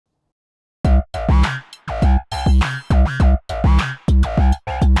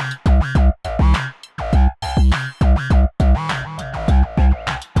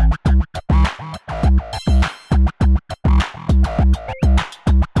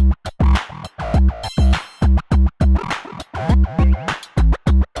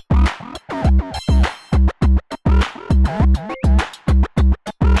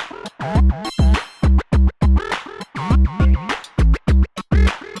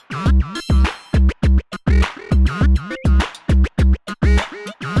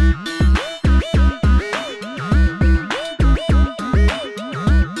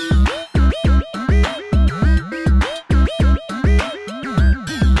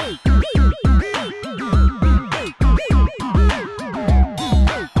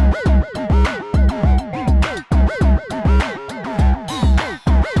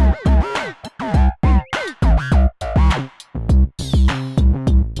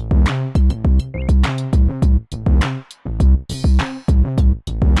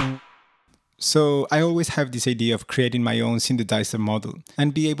So I always have this idea of creating my own synthesizer module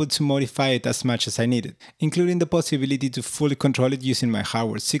and be able to modify it as much as I need it, including the possibility to fully control it using my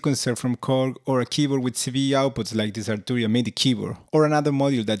hardware sequencer from Korg, or a keyboard with CV outputs like this Arturia MIDI keyboard, or another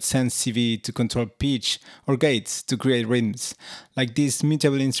module that sends CV to control pitch or gates to create rhythms, like these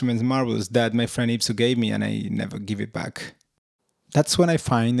Mutable Instruments marbles that my friend Oopsy gave me and I never give it back. That's when I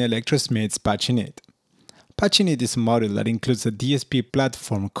find Electrosmith Patch init. Patch init is a module that includes a DSP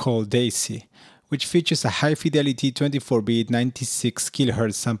platform called Daisy, which features a high-fidelity 24-bit 96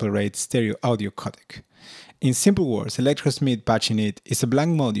 kHz sample rate stereo audio codec. In simple words, Electrosmith Patch init is a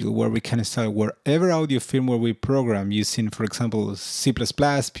blank module where we can install whatever audio firmware we program using, for example, C++,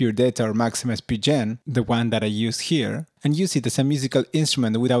 Pure Data, or Maxim SP Gen, the one that I use here, and use it as a musical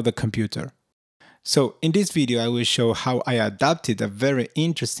instrument without the computer. So in this video I will show how I adapted a very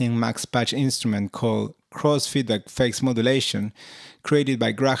interesting max patch instrument called cross-feedback phase modulation, created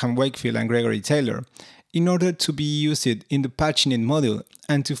by Graham Wakefield and Gregory Taylor, in order to be used in the patch init module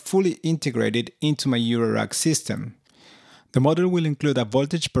and to fully integrate it into my Eurorack system. The module will include a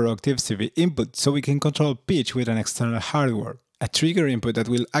voltage per octave CV input so we can control pitch with an external hardware, a trigger input that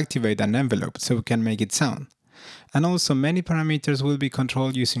will activate an envelope so we can make it sound. And also many parameters will be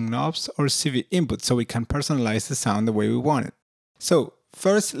controlled using knobs or CV input so we can personalize the sound the way we want it. So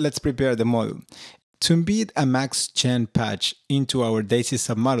first let's prepare the module. To embed a max gen patch into our Daisy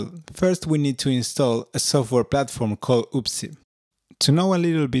submodule, first we need to install a software platform called Oopsy. To know a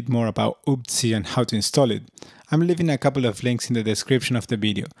little bit more about Oopsy and how to install it, I'm leaving a couple of links in the description of the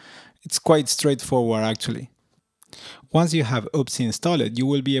video. It's quite straightforward actually. Once you have Oopsy installed, you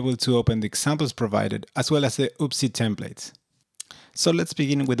will be able to open the examples provided as well as the Oopsy templates. So let's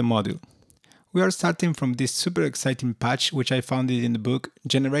begin with the module. We are starting from this super exciting patch which I found in the book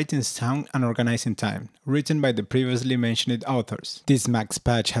Generating Sound and Organizing Time, written by the previously mentioned authors. This max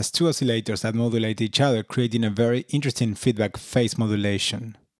patch has two oscillators that modulate each other, creating a very interesting feedback phase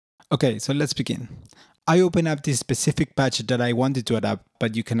modulation. Okay, so let's begin. I open up this specific patch that I wanted to adapt,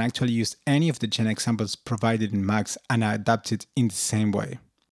 but you can actually use any of the gen examples provided in Max and adapt it in the same way.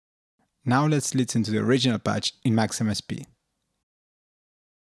 Now let's listen to the original patch in Maxim SP.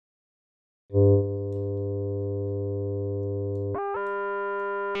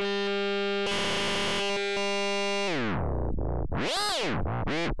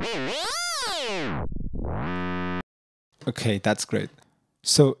 Okay, that's great.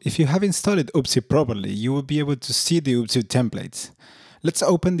 So if you have installed Oopsy properly, you will be able to see the Oopsy templates. Let's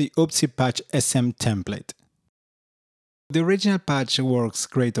open the Oopsy Patch SM template. The original patch works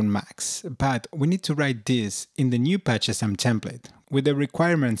great on Max, but we need to write this in the new Patch SM template, with the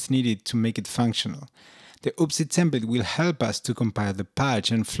requirements needed to make it functional. The Oopsy template will help us to compile the patch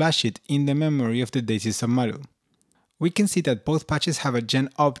and flash it in the memory of the Daisy submodule. We can see that both patches have a gen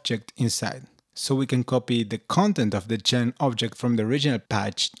object inside. So we can copy the content of the gen object from the original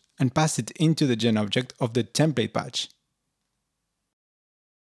patch and pass it into the gen object of the template patch.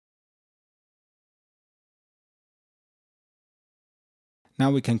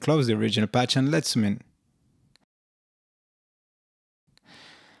 Now we can close the original patch and let's zoom in.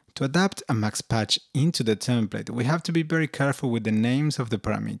 To adapt a max patch into the template, we have to be very careful with the names of the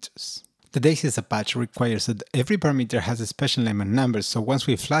parameters. The Daisy patch requires that every parameter has a special name and number, so once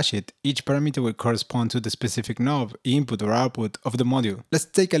we flash it, each parameter will correspond to the specific knob, input or output of the module. Let's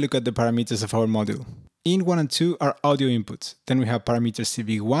take a look at the parameters of our module. In 1 and 2 are audio inputs, then we have parameter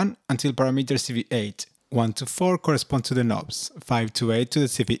CV1 until parameter CV8. 1 to 4 correspond to the knobs, 5 to 8 to the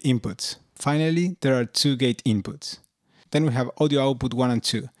CV inputs. Finally, there are 2 gate inputs. Then we have audio output 1 and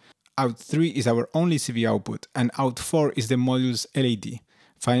 2. Out 3 is our only CV output, and out 4 is the module's LED.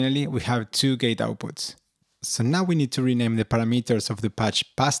 Finally, we have 2 gate outputs. So now we need to rename the parameters of the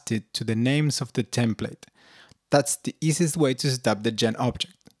patch passed it to the names of the template. That's the easiest way to set up the gen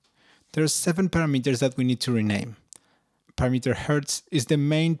object. There are 7 parameters that we need to rename. Parameter Hertz is the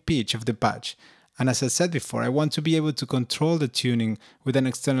main pitch of the patch, and as I said before, I want to be able to control the tuning with an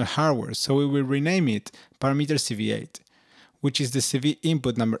external hardware, so we will rename it parameter CV8, which is the CV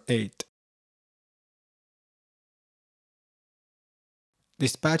input number 8.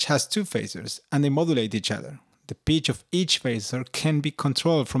 This patch has 2 phasers, and they modulate each other. The pitch of each phaser can be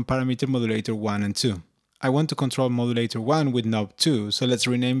controlled from parameter modulator 1 and 2. I want to control modulator 1 with knob 2, so let's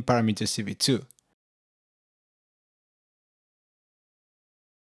rename parameter CV2.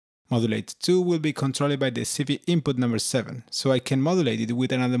 Modulator 2 will be controlled by the CV input number 7, so I can modulate it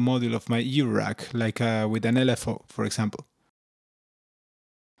with another module of my Eurorack, like with an LFO, for example.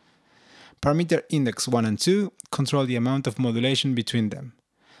 Parameter index 1 and 2 control the amount of modulation between them.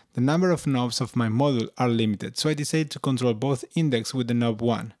 The number of knobs of my module are limited, so I decided to control both index with the knob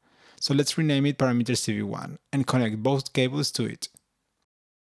 1. So let's rename it parameter CV1 and connect both cables to it.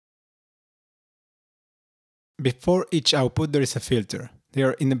 Before each output there is a filter. They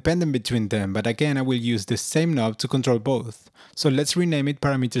are independent between them, but again I will use the same knob to control both. So let's rename it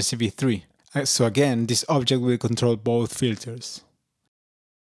parameter CV3. So again, this object will control both filters.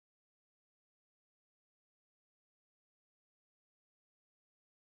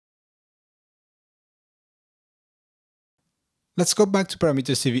 Let's go back to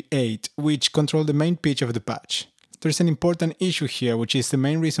parameter CV8, which controls the main pitch of the patch. There's an important issue here, which is the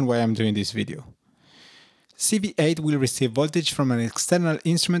main reason why I'm doing this video. CV8 will receive voltage from an external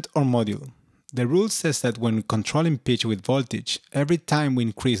instrument or module. The rule says that when controlling pitch with voltage, every time we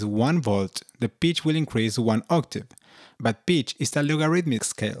increase 1 volt, the pitch will increase 1 octave. But pitch is a logarithmic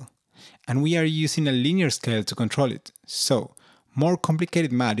scale, and we are using a linear scale to control it. So, more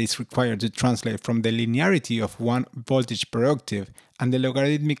complicated math is required to translate from the linearity of 1 voltage per octave and the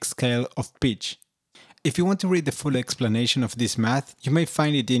logarithmic scale of pitch. If you want to read the full explanation of this math, you may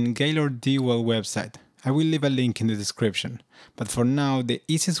find it in Gaylord Dewald website. I will leave a link in the description, but for now the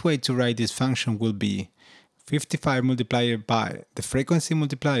easiest way to write this function will be 55 multiplied by the frequency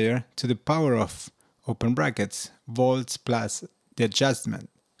multiplier to the power of, open brackets, volts plus the adjustment,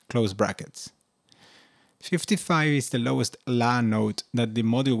 close brackets. 55 is the lowest La note that the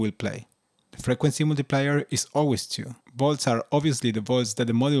module will play. The frequency multiplier is always 2. Volts are obviously the volts that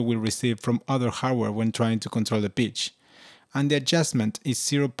the module will receive from other hardware when trying to control the pitch. And the adjustment is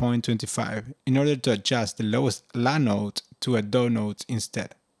 0.25 in order to adjust the lowest La note to a Do note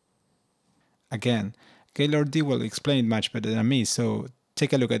instead. Again, Gaylord Dewald explained much better than me, so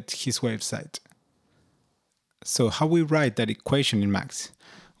take a look at his website. So how we write that equation in Max?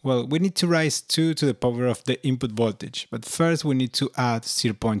 Well, we need to raise 2 to the power of the input voltage, but first we need to add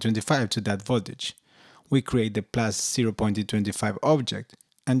 0.25 to that voltage. We create the plus 0.25 object,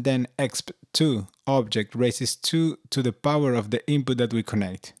 and then exp2 object raises 2 to the power of the input that we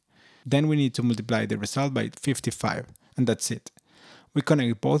connect. Then we need to multiply the result by 55, and that's it. We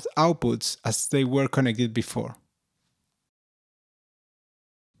connect both outputs as they were connected before.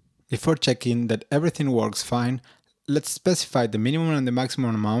 Before checking that everything works fine, let's specify the minimum and the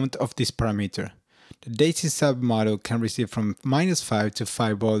maximum amount of this parameter. The DC submodule can receive from -5 to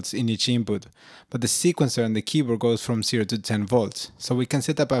 5 volts in each input, but the sequencer and the keyboard goes from 0 to 10 volts, so we can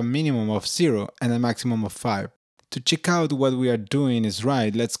set up a minimum of 0 and a maximum of 5. To check out what we are doing is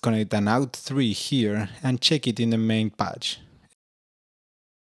right, let's connect an out 3 here and check it in the main patch.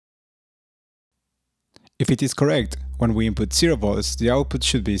 If it is correct, when we input 0 volts, the output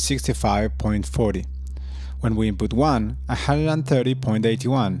should be 65.40. When we input 1,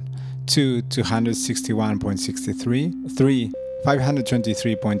 130.81. 2, 261.63, 3,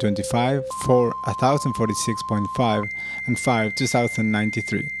 523.25, 4, 1046.5, and 5,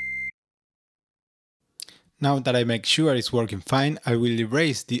 2093. Now that I make sure it's working fine, I will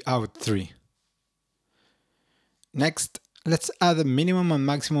erase the out 3. Next, let's add a minimum and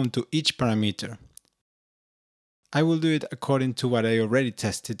maximum to each parameter. I will do it according to what I already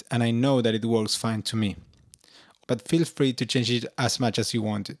tested, and I know that it works fine to me. But feel free to change it as much as you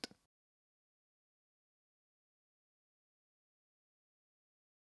want it.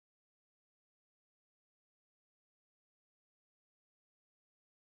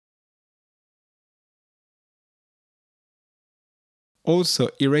 Also,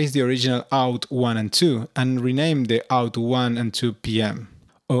 erase the original out 1 and 2 and rename the out 1 and 2 PM.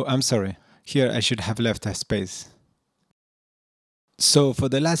 Oh, I'm sorry. Here I should have left a space. So for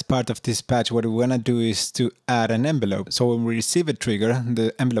the last part of this patch, what we want to do is to add an envelope. So when we receive a trigger,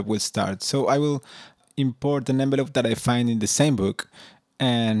 the envelope will start. So I will import an envelope that I find in the same book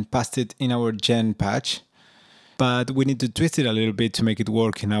and paste it in our gen patch. But we need to twist it a little bit to make it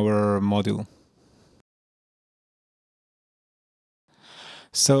work in our module.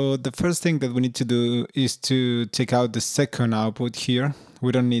 So the first thing that we need to do is to take out the second output here.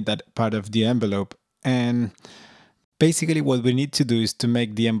 We don't need that part of the envelope. And basically what we need to do is to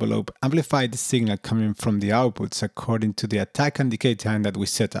make the envelope amplify the signal coming from the outputs according to the attack and decay time that we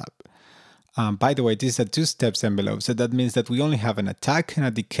set up. By the way, this is a 2-steps envelope, so that means that we only have an attack and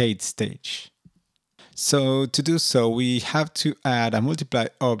a decayed stage. So to do so, we have to add a multiply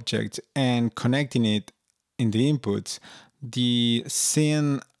object and connecting it in the inputs, the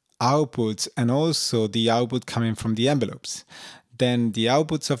syn outputs and also the output coming from the envelopes. Then the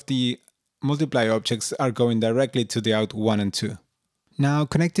outputs of the multiply objects are going directly to the out 1 and 2. Now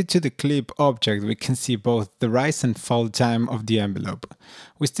connected to the clip object, we can see both the rise and fall time of the envelope.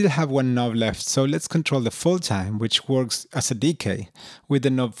 We still have one knob left, so let's control the fall time, which works as a decay, with the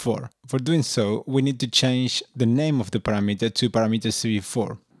knob 4. For doing so, we need to change the name of the parameter to parameter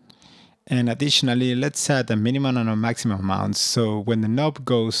CV4. And additionally, let's set a minimum and a maximum amount. So when the knob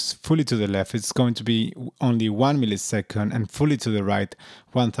goes fully to the left, it's going to be only 1 millisecond, and fully to the right,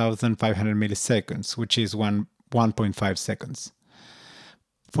 1500 milliseconds, which is 1.5 seconds.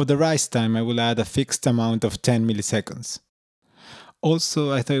 For the rise time, I will add a fixed amount of 10 milliseconds.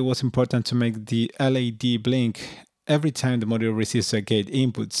 Also, I thought it was important to make the LED blink every time the module receives a gate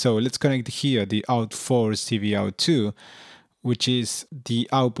input. So let's connect here the out4 CV out2, which is the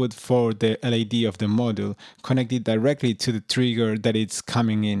output for the LED of the module, connected directly to the trigger that it's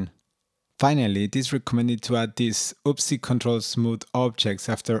coming in. Finally, it is recommended to add these Oopsy control smooth objects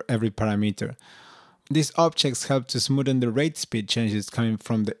after every parameter. These objects help to smoothen the rate speed changes coming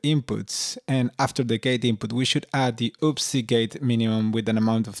from the inputs, and after the gate input we should add the Oopsy gate minimum with an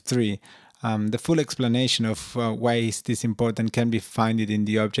amount of 3. The full explanation of why is this important can be found in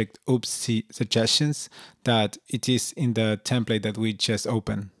the object Oopsy suggestions that it is in the template that we just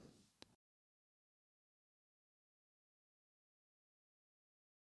opened.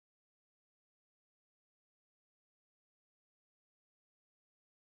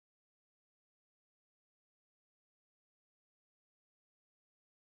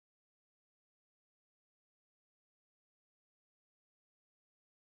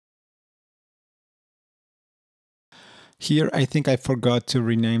 Here I think I forgot to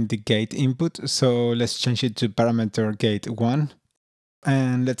rename the gate input, so let's change it to parameter gate 1.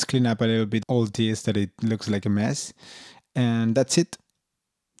 And let's clean up a little bit all this that it looks like a mess. And that's it.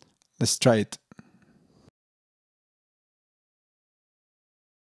 Let's try it.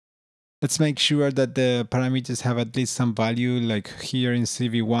 Let's make sure that the parameters have at least some value, like here in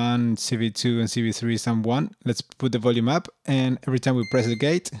CV1, CV2 and CV3 some 1. Let's put the volume up, and every time we press the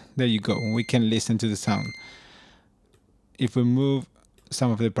gate, there you go, we can listen to the sound. If we move some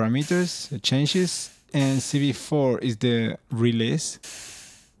of the parameters, it changes, and CV4 is the release.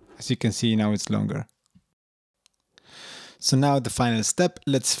 As you can see, now it's longer. So now the final step,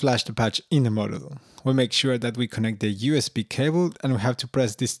 let's flash the patch in the module. We make sure that we connect the USB cable, and we have to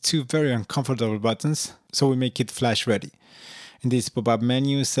press these two very uncomfortable buttons, so we make it flash ready. In this pop-up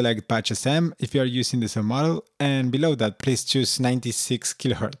menu, select Patch SM if you are using the submodule, and below that please choose 96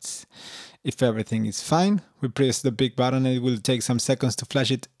 kHz. If everything is fine, we press the big button and it will take some seconds to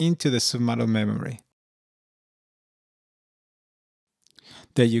flash it into the submodule memory.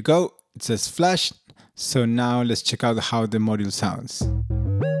 There you go, it says flash. So now let's check out how the module sounds.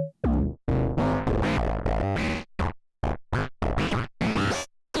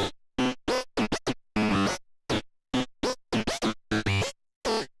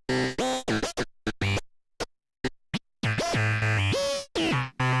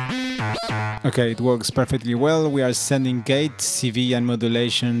 Okay, it works perfectly well. We are sending gate, CV and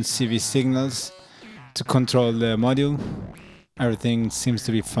modulation CV signals to control the module. Everything seems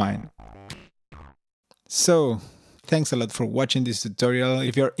to be fine. So, thanks a lot for watching this tutorial.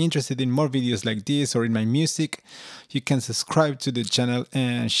 If you're interested in more videos like this or in my music, you can subscribe to the channel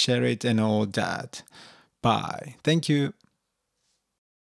and share it and all that. Bye. Thank you.